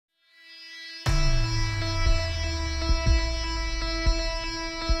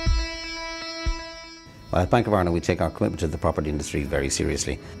Well, at Bank of Ireland we take our commitment to the property industry very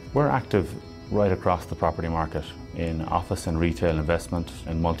seriously. We're active right across the property market in office and retail investment,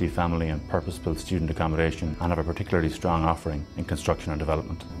 in multifamily and purpose-built student accommodation, and have a particularly strong offering in construction and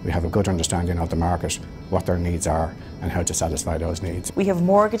development. We have a good understanding of the market, what their needs are and how to satisfy those needs. We have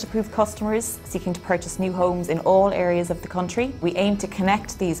mortgage-approved customers seeking to purchase new homes in all areas of the country. We aim to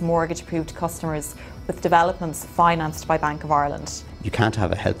connect these mortgage-approved customers with developments financed by Bank of Ireland. You can't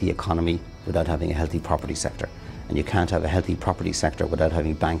have a healthy economy without having a healthy property sector. And you can't have a healthy property sector without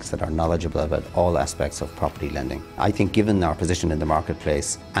having banks that are knowledgeable about all aspects of property lending. I think given our position in the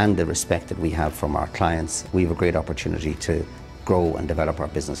marketplace and the respect that we have from our clients, we have a great opportunity to grow and develop our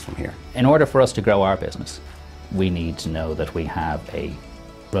business from here. In order for us to grow our business, we need to know that we have a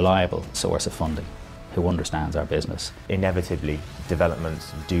reliable source of funding who understands our business. Inevitably,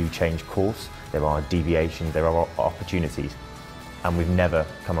 developments do change course. There are deviations, there are opportunities, and we've never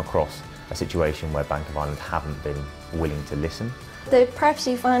come across a situation where Bank of Ireland haven't been willing to listen. The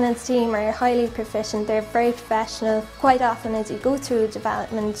property finance team are highly proficient, they're very professional. Quite often as you go through a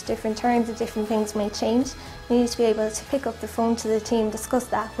development, different terms and different things may change. You need to be able to pick up the phone to the team, discuss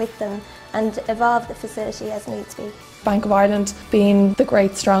that with them and evolve the facility as needs be. Bank of Ireland, being the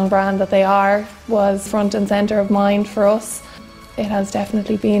great strong brand that they are, was front and centre of mind for us. It has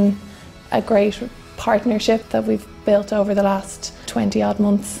definitely been a great partnership that we've built over the last 20 odd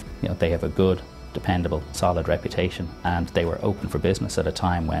months. You know, they have a good, dependable, solid reputation, and they were open for business at a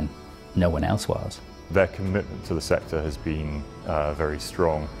time when no one else was. Their commitment to the sector has been very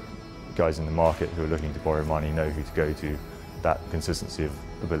strong. Guys in the market who are looking to borrow money know who to go to. That consistency of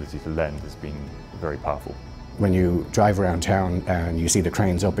ability to lend has been very powerful. When you drive around town and you see the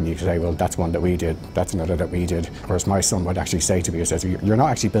cranes up and you say, well, that's one that we did, that's another that we did. Of course, my son would actually say to me, he says, you're not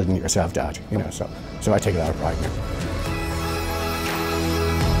actually building it yourself, Dad. You know, so I take a lot of pride in it.